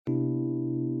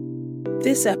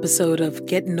This episode of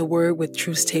Get in the Word with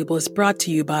Truth Table is brought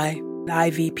to you by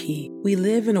IVP. We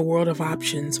live in a world of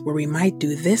options where we might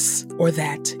do this or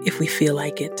that if we feel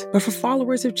like it. But for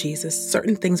followers of Jesus,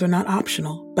 certain things are not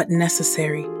optional, but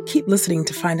necessary. Keep listening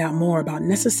to find out more about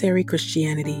Necessary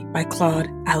Christianity by Claude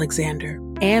Alexander.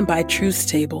 And by Truth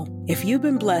Table. If you've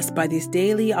been blessed by these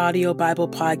daily audio Bible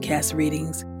podcast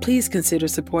readings, please consider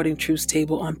supporting Truth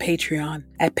Table on Patreon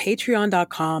at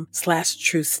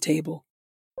patreon.com/truthstable.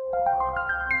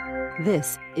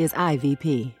 This is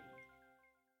IVP.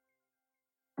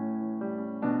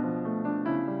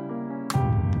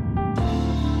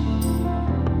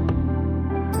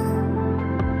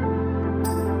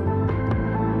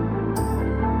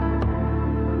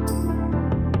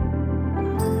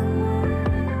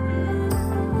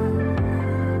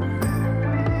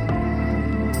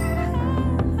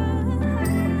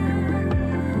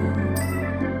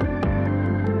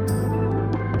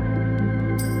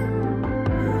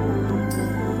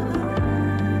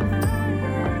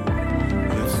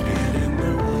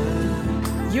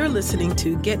 You're listening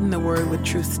to Get in the Word with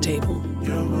Truth Table.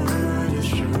 Your word is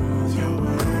truth, your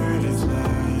word is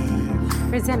life.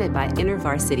 Presented by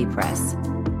InterVarsity Press.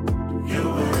 Your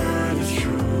word is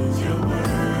truth, your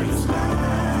word is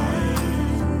life.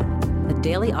 A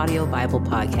daily audio Bible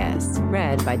podcast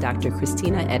read by Dr.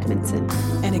 Christina Edmondson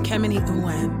And Ekemini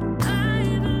Uwan.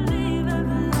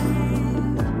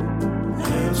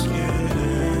 Let's get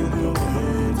in the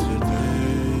word today.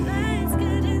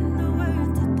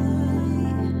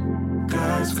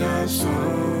 God's got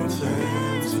something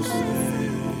to say.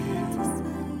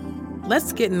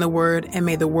 Let's get in the Word, and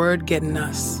may the Word get in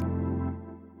us.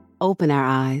 Open our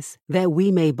eyes that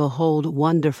we may behold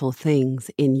wonderful things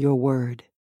in your word.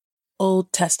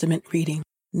 Old Testament reading,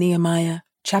 Nehemiah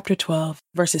chapter 12,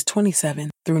 verses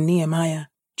 27 through Nehemiah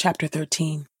chapter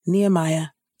 13. Nehemiah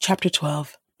chapter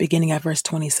 12, beginning at verse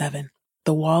 27.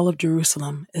 The wall of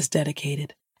Jerusalem is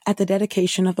dedicated. At the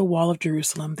dedication of the wall of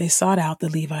Jerusalem, they sought out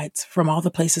the Levites from all the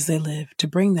places they lived to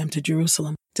bring them to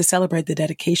Jerusalem to celebrate the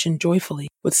dedication joyfully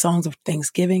with songs of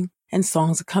thanksgiving and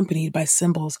songs accompanied by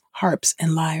cymbals, harps,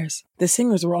 and lyres. The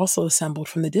singers were also assembled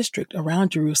from the district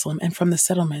around Jerusalem and from the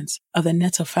settlements of the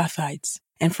Netophathites,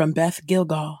 and from Beth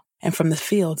Gilgal, and from the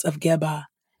fields of Geba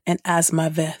and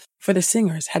Asmaveth, for the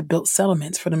singers had built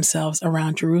settlements for themselves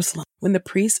around Jerusalem. When the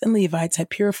priests and Levites had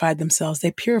purified themselves,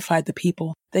 they purified the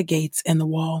people, the gates, and the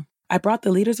wall. I brought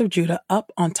the leaders of Judah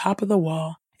up on top of the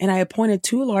wall, and I appointed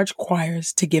 2 large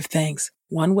choirs to give thanks.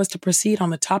 One was to proceed on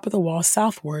the top of the wall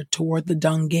southward toward the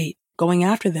Dung Gate. Going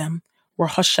after them were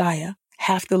Hoshea,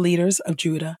 half the leaders of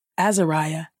Judah,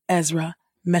 Azariah, Ezra,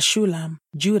 Meshullam,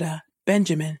 Judah,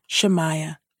 Benjamin,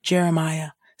 Shemaiah,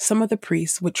 Jeremiah, some of the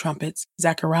priests with trumpets,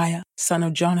 Zechariah, son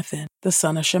of Jonathan, the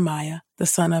son of Shemaiah, the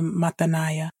son of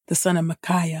Mattaniah, the son of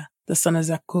Micaiah, the son of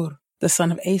Zakur, the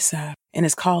son of Asaph, and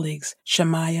his colleagues,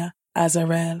 Shemaiah,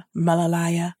 Azarel,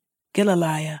 Malaliah,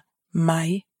 Gilaliah,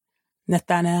 Mai,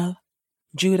 Nethanel,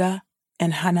 Judah,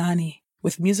 and Hanani,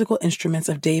 with musical instruments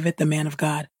of David, the man of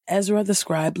God. Ezra the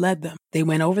scribe led them. They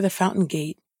went over the fountain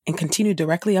gate and continued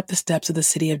directly up the steps of the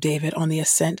city of David on the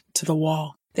ascent to the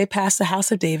wall. They passed the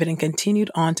house of David and continued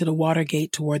on to the water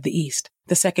gate toward the east.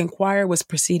 The second choir was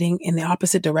proceeding in the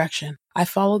opposite direction. I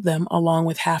followed them along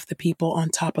with half the people on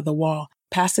top of the wall,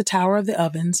 past the tower of the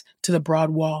ovens to the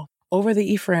broad wall, over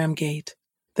the Ephraim gate,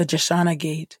 the Jeshanah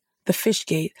gate, the fish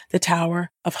gate, the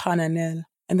tower of Hananel,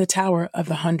 and the tower of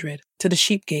the 100, to the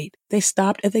sheep gate. They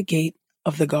stopped at the gate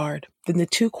of the guard. Then the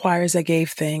 2 choirs that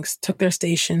gave thanks took their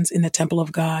stations in the temple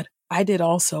of God. I did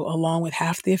also, along with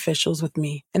half the officials with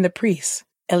me, and the priests,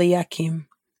 Eliakim,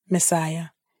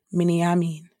 Messiah,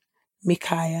 Miniamin,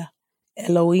 Micaiah,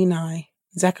 Eloenai,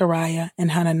 Zechariah,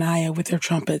 and Hananiah with their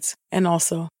trumpets, and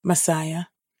also Messiah,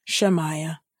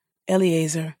 Shemaiah,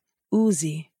 Eleazar,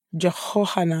 Uzi,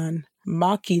 Jehohanan,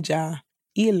 Malkijah,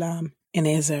 Elam, and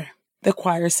Ezer. The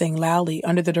choir sang loudly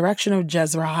under the direction of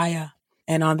Jezreiah,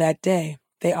 and on that day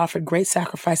they offered great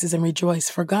sacrifices and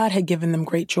rejoiced, for God had given them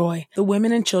great joy. The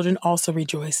women and children also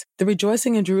rejoiced. The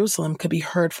rejoicing in Jerusalem could be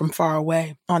heard from far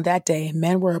away. On that day,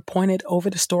 men were appointed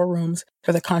over the storerooms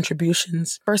for the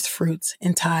contributions, first fruits,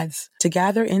 and tithes, to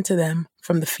gather into them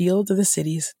from the fields of the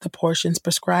cities the portions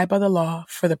prescribed by the law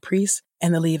for the priests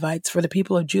and the Levites. For the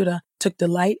people of Judah took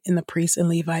delight in the priests and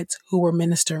Levites who were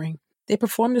ministering. They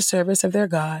performed the service of their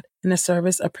God and the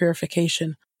service of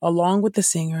purification, along with the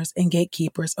singers and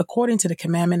gatekeepers, according to the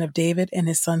commandment of David and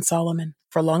his son Solomon.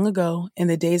 For long ago, in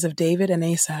the days of David and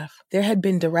Asaph, there had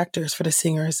been directors for the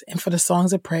singers and for the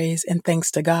songs of praise and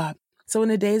thanks to God. So in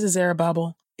the days of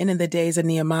Zerubbabel and in the days of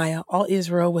Nehemiah, all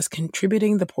Israel was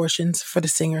contributing the portions for the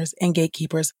singers and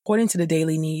gatekeepers according to the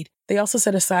daily need. They also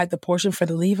set aside the portion for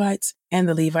the Levites, and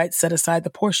the Levites set aside the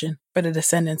portion for the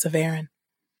descendants of Aaron.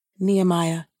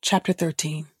 Nehemiah chapter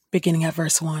 13, beginning at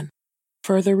verse 1.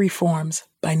 Further reforms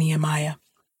by Nehemiah.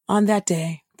 On that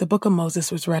day, the book of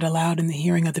Moses was read aloud in the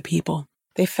hearing of the people.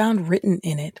 They found written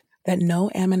in it that no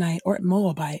Ammonite or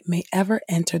Moabite may ever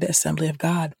enter the assembly of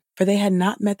God, for they had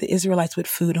not met the Israelites with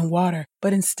food and water,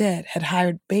 but instead had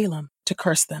hired Balaam to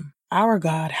curse them. Our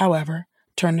God, however,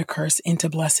 turned the curse into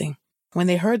blessing. When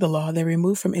they heard the law, they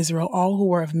removed from Israel all who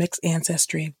were of mixed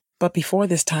ancestry. But before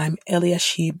this time,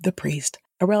 Eliashib the priest,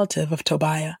 a relative of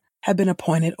Tobiah, had been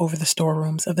appointed over the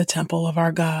storerooms of the temple of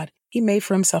our God. He made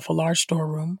for himself a large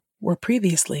storeroom, where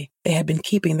previously they had been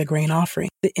keeping the grain offering,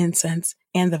 the incense,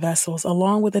 and the vessels,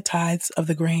 along with the tithes of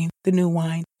the grain, the new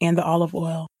wine, and the olive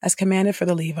oil, as commanded for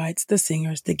the Levites, the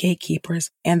singers, the gatekeepers,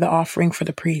 and the offering for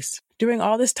the priests. During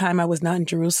all this time I was not in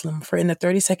Jerusalem, for in the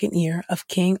 32nd year of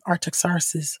King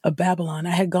Artaxerxes of Babylon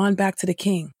I had gone back to the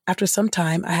king. After some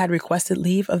time I had requested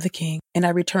leave of the king, and I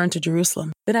returned to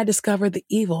Jerusalem. Then I discovered the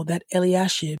evil that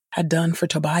Eliashib had done for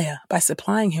Tobiah by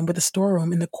supplying him with a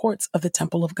storeroom in the courts of the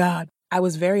temple of God. I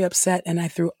was very upset, and I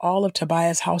threw all of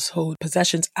Tobiah's household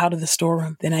possessions out of the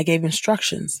storeroom. Then I gave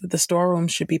instructions that the storeroom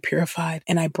should be purified,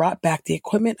 and I brought back the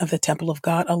equipment of the temple of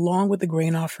God along with the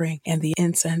grain offering and the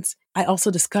incense. I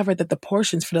also discovered that the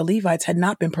portions for the Levites had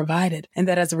not been provided, and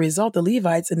that as a result, the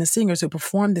Levites and the singers who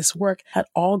performed this work had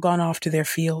all gone off to their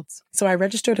fields. So I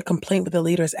registered a complaint with the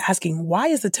leaders asking, why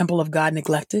is the temple of God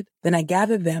neglected? Then I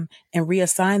gathered them and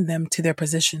reassigned them to their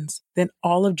positions. Then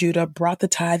all of Judah brought the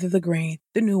tithe of the grain,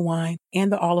 the new wine,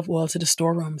 and the olive oil to the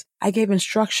storerooms. I gave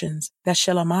instructions that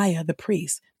Shelemiah the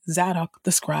priest, Zadok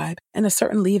the scribe, and a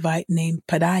certain Levite named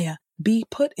Pedaiah be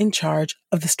put in charge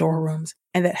of the storerooms,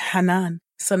 and that Hanan,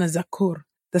 son of Zakur,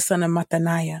 the son of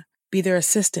Mattaniah, be their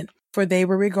assistant, for they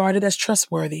were regarded as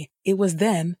trustworthy. It was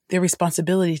then their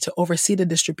responsibility to oversee the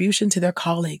distribution to their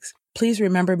colleagues. Please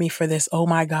remember me for this, O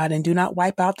my God, and do not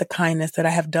wipe out the kindness that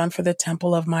I have done for the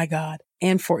temple of my God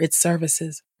and for its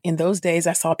services. In those days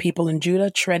I saw people in Judah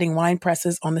treading wine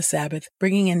presses on the Sabbath,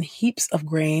 bringing in heaps of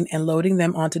grain and loading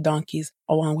them onto donkeys,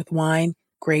 along with wine,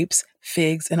 grapes,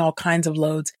 figs, and all kinds of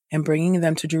loads, and bringing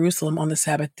them to Jerusalem on the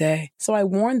Sabbath day. So I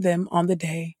warned them on the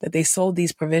day that they sold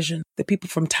these provisions. The people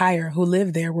from Tyre who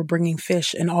lived there were bringing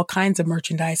fish and all kinds of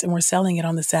merchandise and were selling it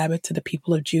on the Sabbath to the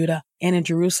people of Judah and in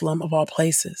Jerusalem of all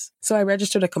places. So I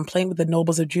registered a complaint with the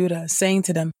nobles of Judah, saying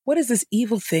to them, what is this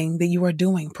evil thing that you are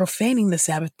doing, profaning the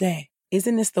Sabbath day?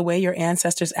 Isn't this the way your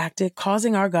ancestors acted,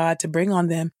 causing our God to bring on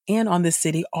them and on this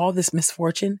city all this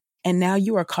misfortune? And now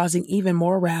you are causing even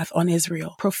more wrath on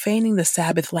Israel, profaning the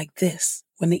Sabbath like this.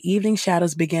 When the evening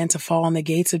shadows began to fall on the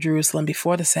gates of Jerusalem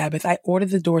before the Sabbath, I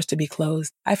ordered the doors to be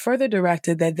closed. I further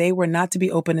directed that they were not to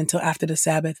be opened until after the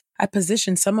Sabbath. I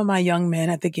positioned some of my young men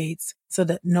at the gates so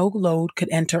that no load could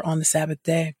enter on the Sabbath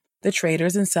day. The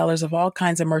traders and sellers of all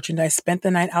kinds of merchandise spent the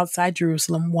night outside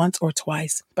Jerusalem once or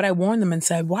twice. But I warned them and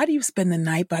said, why do you spend the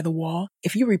night by the wall?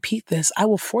 If you repeat this, I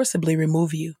will forcibly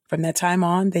remove you. From that time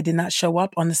on, they did not show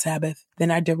up on the Sabbath. Then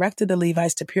I directed the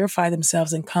Levites to purify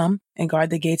themselves and come and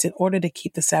guard the gates in order to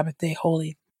keep the Sabbath day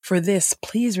holy. For this,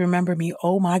 please remember me,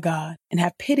 O my God, and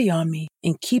have pity on me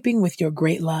in keeping with your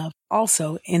great love.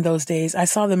 Also, in those days, I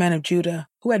saw the men of Judah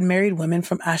who had married women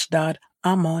from Ashdod,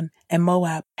 Ammon, and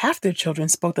Moab. Half their children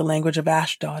spoke the language of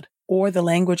Ashdod, or the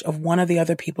language of one of the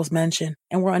other peoples mentioned,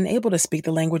 and were unable to speak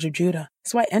the language of Judah.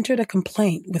 So I entered a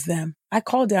complaint with them. I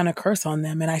called down a curse on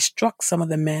them, and I struck some of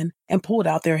the men and pulled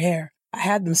out their hair. I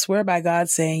had them swear by God,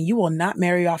 saying, you will not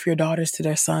marry off your daughters to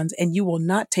their sons, and you will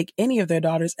not take any of their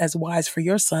daughters as wives for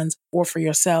your sons or for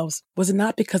yourselves. Was it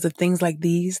not because of things like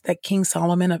these that King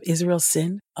Solomon of Israel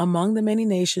sinned? Among the many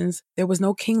nations, there was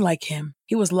no king like him.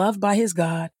 He was loved by his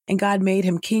God, and God made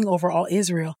him king over all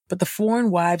Israel. But the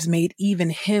foreign wives made even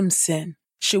him sin.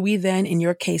 Should we then, in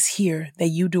your case, hear that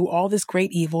you do all this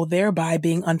great evil, thereby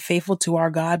being unfaithful to our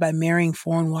God by marrying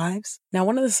foreign wives? Now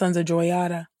one of the sons of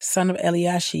Joiada, son of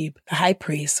Eliashib, the high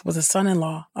priest, was a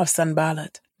son-in-law of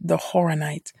Sanballat, the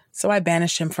Horonite. So I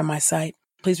banished him from my sight.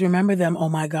 Please remember them, O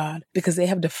my God, because they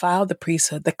have defiled the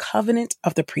priesthood, the covenant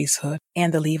of the priesthood,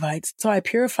 and the Levites. So I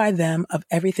purified them of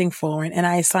everything foreign, and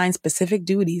I assigned specific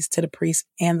duties to the priests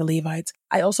and the Levites.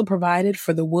 I also provided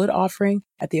for the wood offering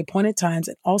at the appointed times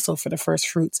and also for the first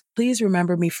fruits. Please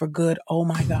remember me for good, O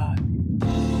my God.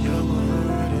 Your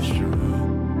word is true.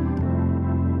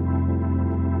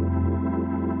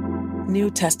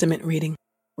 New Testament reading.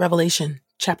 Revelation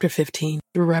chapter 15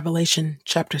 through Revelation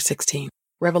chapter 16.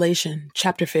 Revelation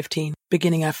chapter 15,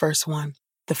 beginning at verse 1,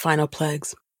 the final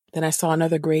plagues. Then I saw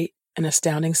another great an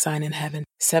astounding sign in heaven.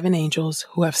 7 angels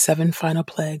who have 7 final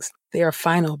plagues. They are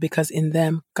final because in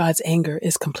them God's anger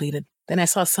is completed. Then I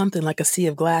saw something like a sea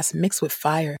of glass mixed with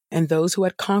fire, and those who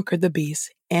had conquered the beast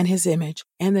and his image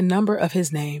and the number of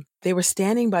his name. They were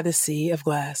standing by the sea of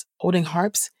glass, holding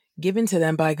harps given to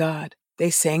them by God. They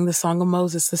sang the song of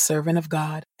Moses, the servant of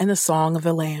God, and the song of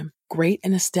the Lamb. Great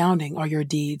and astounding are your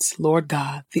deeds, Lord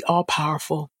God, the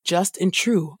all-powerful. Just and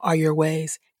true are your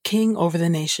ways, King over the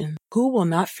nation. Who will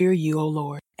not fear you, O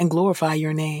Lord, and glorify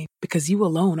your name? Because you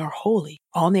alone are holy.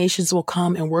 All nations will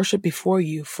come and worship before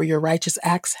you, for your righteous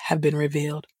acts have been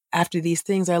revealed. After these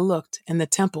things I looked, and the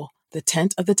temple, the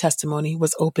tent of the testimony,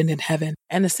 was opened in heaven,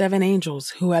 and the 7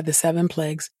 angels who had the 7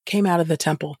 plagues came out of the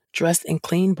temple, dressed in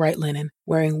clean bright linen,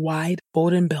 wearing wide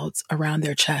golden belts around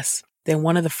their chests. Then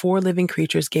one of the 4 living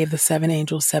creatures gave the 7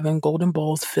 angels 7 golden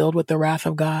bowls filled with the wrath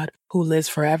of God, who lives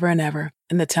forever and ever,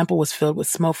 and the temple was filled with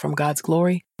smoke from God's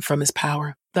glory and from his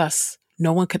power. Thus,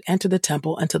 no one could enter the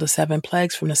temple until the 7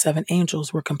 plagues from the 7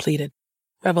 angels were completed.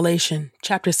 Revelation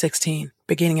chapter 16,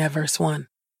 beginning at verse 1.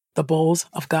 The bowls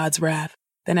of God's wrath.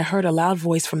 Then I heard a loud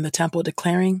voice from the temple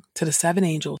declaring to the 7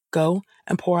 angels, "Go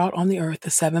and pour out on the earth the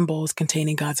 7 bowls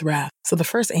containing God's wrath." So the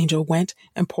first angel went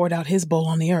and poured out his bowl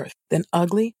on the earth. Then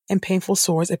ugly and painful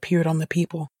sores appeared on the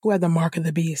people who had the mark of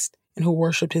the beast and who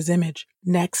worshipped his image.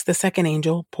 Next, the second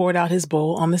angel poured out his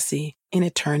bowl on the sea, and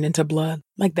it turned into blood,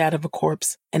 like that of a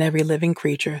corpse, and every living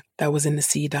creature that was in the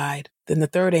sea died. Then the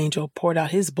third angel poured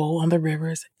out his bowl on the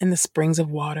rivers and the springs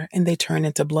of water, and they turned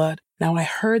into blood. Now I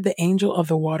heard the angel of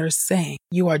the waters saying,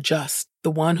 "You are just, the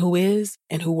one who is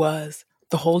and who was,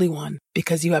 the Holy One,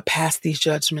 because you have passed these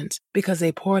judgments, because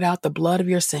they poured out the blood of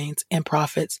your saints and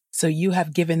prophets, so you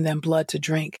have given them blood to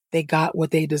drink. They got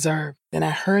what they deserve." Then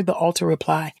I heard the altar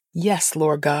reply, "Yes,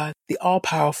 Lord God, the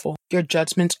all-powerful, your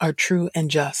judgments are true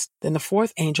and just." Then the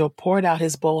fourth angel poured out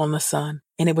his bowl on the sun,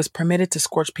 and it was permitted to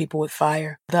scorch people with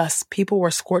fire. Thus people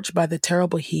were scorched by the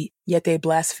terrible heat, yet they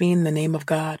blasphemed the name of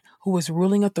God, who was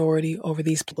ruling authority over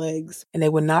these plagues, and they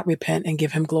would not repent and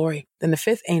give him glory. Then the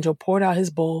fifth angel poured out his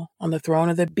bowl on the throne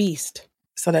of the beast,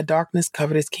 so that darkness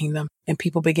covered his kingdom, and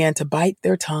people began to bite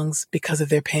their tongues because of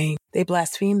their pain. They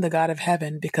blasphemed the God of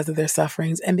heaven because of their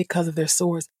sufferings and because of their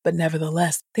sores, but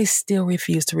nevertheless, they still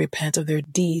refused to repent of their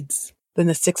deeds. Then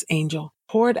the sixth angel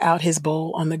poured out his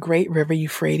bowl on the great river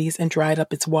Euphrates and dried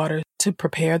up its waters to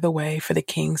prepare the way for the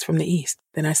kings from the east.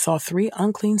 Then I saw 3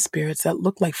 unclean spirits that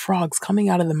looked like frogs coming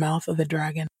out of the mouth of the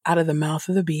dragon, out of the mouth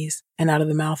of the beast, and out of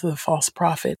the mouth of the false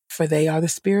prophet. For they are the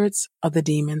spirits of the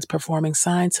demons performing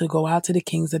signs to go out to the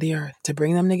kings of the earth, to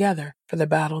bring them together for the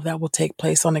battle that will take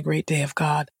place on the great day of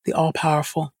God, the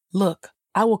all-powerful. Look,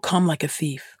 I will come like a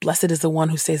thief. Blessed is the one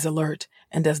who stays alert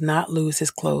and does not lose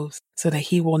his clothes, so that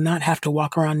he will not have to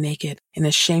walk around naked in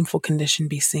a shameful condition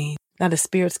be seen. Now the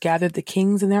spirits gathered the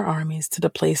kings and their armies to the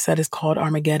place that is called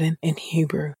Armageddon in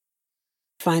Hebrew.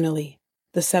 Finally,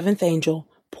 the 7th angel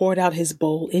poured out his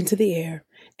bowl into the air,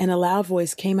 and a loud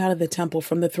voice came out of the temple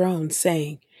from the throne,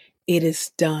 saying, "It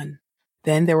is done."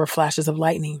 Then there were flashes of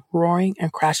lightning, roaring,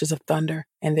 and crashes of thunder,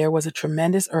 and there was a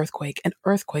tremendous earthquake, an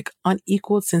earthquake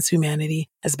unequaled since humanity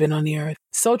has been on the earth.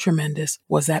 So tremendous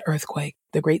was that earthquake.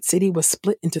 The great city was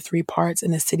split into 3 parts,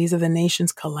 and the cities of the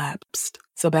nations collapsed.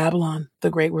 So Babylon,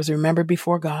 the great, was remembered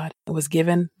before God, and was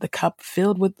given the cup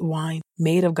filled with wine,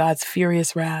 made of God's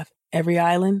furious wrath. Every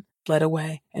island fled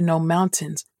away, and no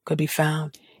mountains could be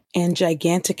found. And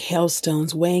gigantic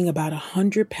hailstones weighing about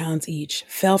 100 pounds each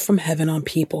fell from heaven on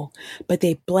people, but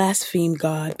they blasphemed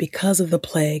God because of the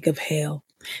plague of hail,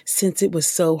 since it was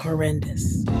so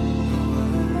horrendous.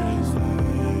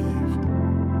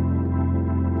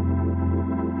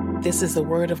 This is the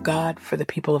word of God for the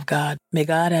people of God. May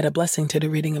God add a blessing to the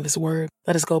reading of his word.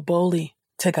 Let us go boldly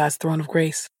to God's throne of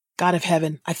grace. God of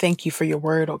heaven, I thank you for your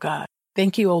word, O God.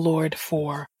 Thank you, O Lord,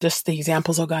 for just the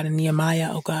examples, O God, in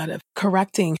Nehemiah, O God, of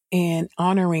correcting and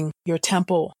honoring your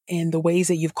temple in the ways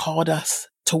that you've called us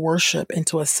to worship and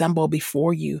to assemble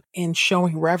before you, and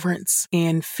showing reverence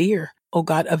and fear, O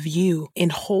God, of you,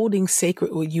 in holding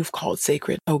sacred what you've called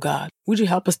sacred, O God. Would you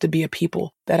help us to be a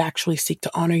people that actually seek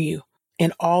to honor you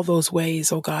in all those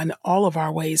ways, O God, in all of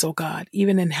our ways, O God,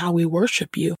 even in how we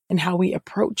worship you and how we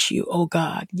approach you, O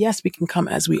God. Yes, we can come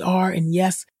as we are, and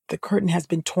yes, the curtain has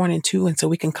been torn in two, and so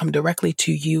we can come directly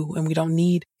to you, and we don't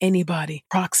need anybody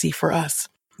proxy for us.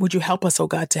 Would you help us, O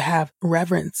God, to have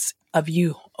reverence of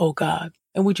you, O God?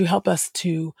 And would you help us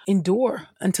to endure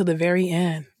until the very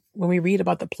end? When we read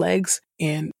about the plagues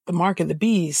and the mark of the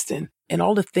beast and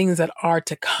all the things that are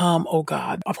to come, O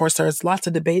God. Of course, there's lots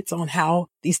of debates on how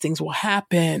these things will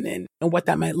happen and what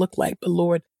that might look like. But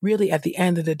Lord, really at the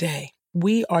end of the day,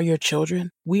 We are your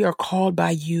children. We are called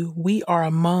by you. We are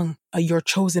among your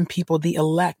chosen people, the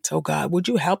elect, oh God. Would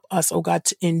you help us, oh God,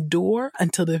 to endure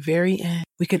until the very end?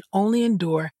 We can only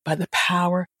endure by the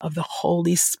power of the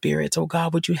Holy Spirit, oh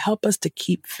God. Would you help us to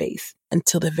keep faith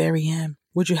until the very end?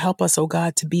 Would you help us, oh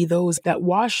God, to be those that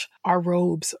wash our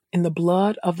robes in the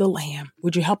blood of the Lamb?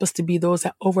 Would you help us to be those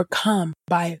that overcome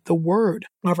by the word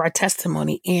of our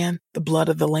testimony and the blood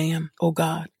of the Lamb, oh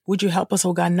God? Would you help us,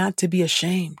 oh God, not to be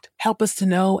ashamed? Help us to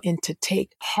know and to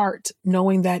take heart,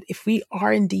 knowing that if we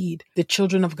are indeed the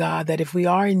children of God, that if we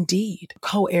are indeed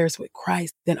co-heirs with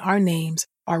Christ, then our names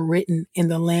are written in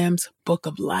the Lamb's book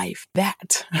of life.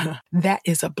 That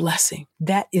is a blessing.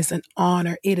 That is an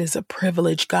honor. It is a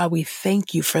privilege. God, we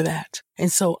thank you for that.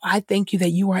 And so I thank you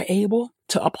that you are able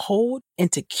to uphold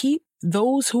and to keep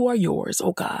those who are yours,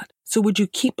 oh God. So would you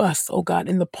keep us, oh God,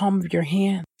 in the palm of your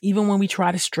hand, even when we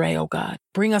try to stray, oh God.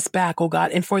 Bring us back, oh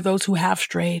God. And for those who have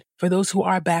strayed, for those who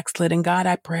are backslidden, God,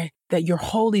 I pray that your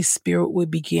Holy Spirit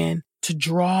would begin to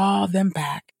draw them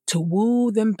back, to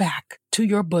woo them back to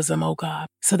your bosom, oh God,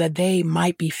 so that they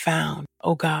might be found,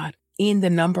 oh God, in the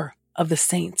number of the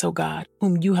saints, oh God,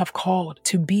 whom you have called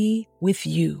to be with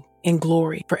you in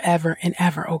glory forever and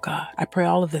ever, oh God. I pray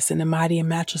all of this in the mighty and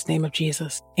matchless name of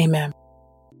Jesus. Amen.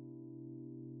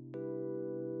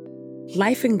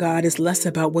 Life in God is less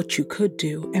about what you could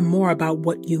do and more about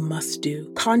what you must do.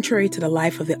 Contrary to the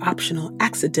life of the optional,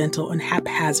 accidental, and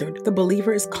haphazard, the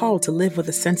believer is called to live with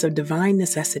a sense of divine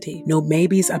necessity. No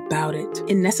maybes about it.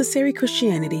 In Necessary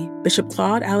Christianity, Bishop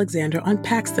Claude Alexander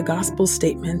unpacks the gospel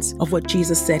statements of what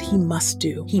Jesus said he must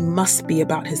do. He must be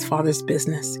about his Father's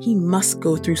business. He must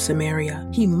go through Samaria.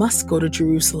 He must go to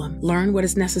Jerusalem. Learn what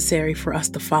is necessary for us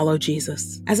to follow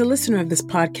Jesus. As a listener of this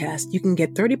podcast, you can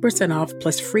get 30% off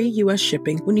plus free U.S.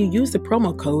 shipping when you use the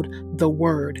promo code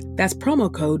THEWORD. That's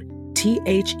promo code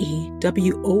THEWORD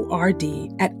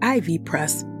at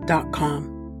ivpress.com.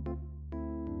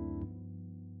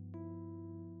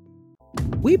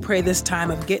 We pray this time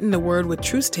of Getting the Word with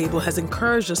Truth Table has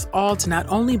encouraged us all to not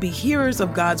only be hearers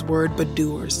of God's word, but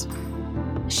doers.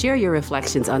 Share your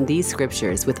reflections on these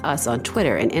scriptures with us on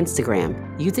Twitter and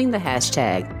Instagram using the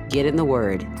hashtag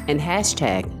 #GetInTheWord and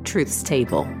hashtag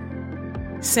 #TruthsTable.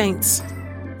 Saints,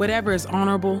 whatever is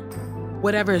honorable,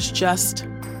 whatever is just,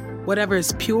 whatever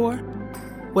is pure,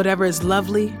 whatever is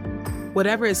lovely,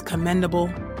 whatever is commendable,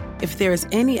 if there is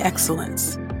any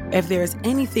excellence, if there is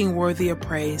anything worthy of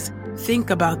praise,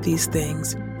 think about these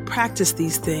things, practice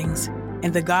these things,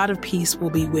 and the God of peace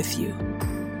will be with you.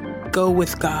 Go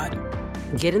with God.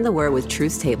 Get in the Word with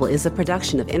Truth Table is a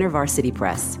production of InterVarsity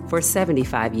Press. For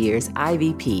 75 years,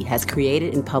 IVP has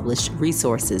created and published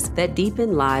resources that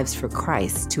deepen lives for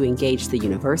Christ to engage the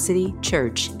university,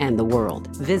 church, and the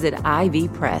world. Visit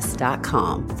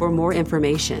ivpress.com for more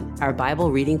information. Our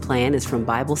Bible reading plan is from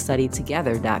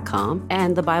BibleStudyTogether.com,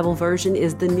 and the Bible version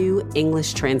is the New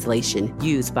English Translation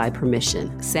used by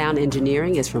permission. Sound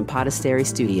engineering is from Podastery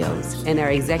Studios, and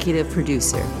our executive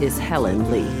producer is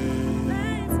Helen Lee.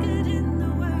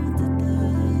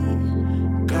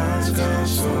 God's got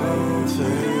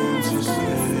something to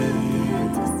say.